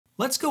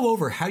Let's go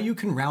over how you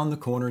can round the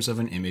corners of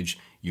an image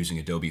using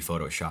Adobe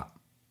Photoshop.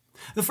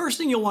 The first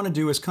thing you'll want to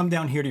do is come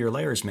down here to your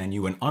Layers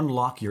menu and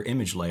unlock your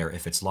image layer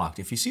if it's locked.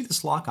 If you see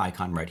this lock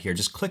icon right here,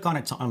 just click on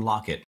it to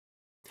unlock it.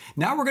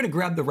 Now we're going to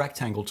grab the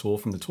rectangle tool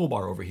from the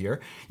toolbar over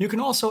here. You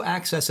can also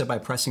access it by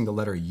pressing the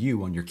letter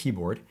U on your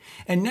keyboard.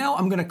 And now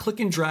I'm going to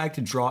click and drag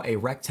to draw a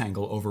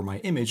rectangle over my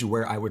image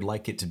where I would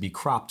like it to be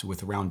cropped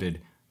with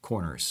rounded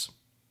corners.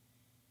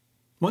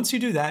 Once you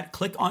do that,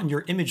 click on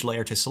your image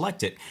layer to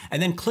select it,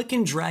 and then click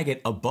and drag it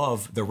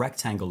above the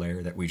rectangle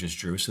layer that we just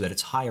drew so that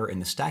it's higher in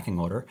the stacking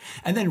order,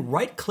 and then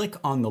right-click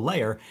on the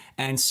layer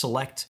and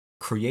select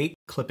Create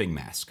Clipping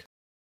Mask.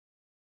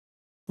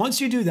 Once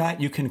you do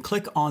that, you can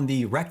click on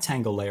the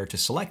rectangle layer to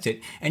select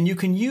it, and you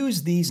can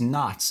use these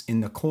knots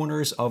in the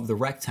corners of the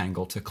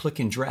rectangle to click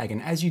and drag,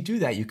 and as you do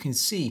that, you can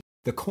see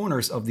the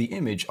corners of the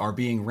image are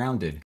being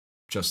rounded,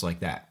 just like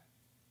that.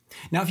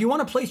 Now, if you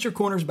want to place your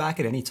corners back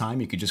at any time,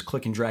 you could just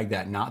click and drag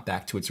that knot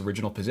back to its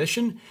original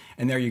position,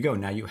 and there you go.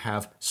 Now you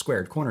have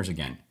squared corners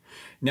again.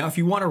 Now, if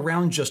you want to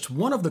round just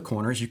one of the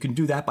corners, you can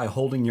do that by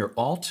holding your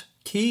Alt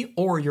key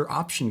or your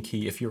Option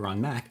key if you're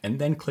on Mac, and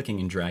then clicking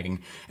and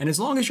dragging. And as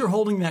long as you're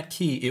holding that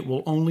key, it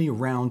will only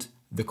round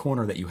the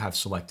corner that you have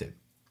selected.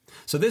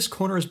 So this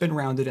corner has been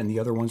rounded and the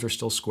other ones are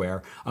still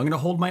square. I'm going to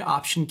hold my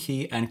Option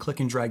key and click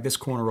and drag this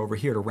corner over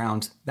here to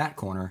round that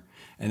corner,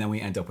 and then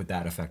we end up with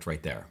that effect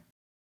right there.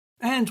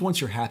 And once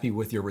you're happy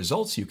with your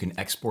results, you can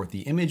export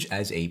the image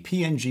as a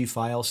PNG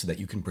file so that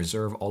you can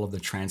preserve all of the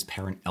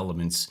transparent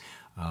elements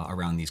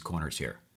around these corners here.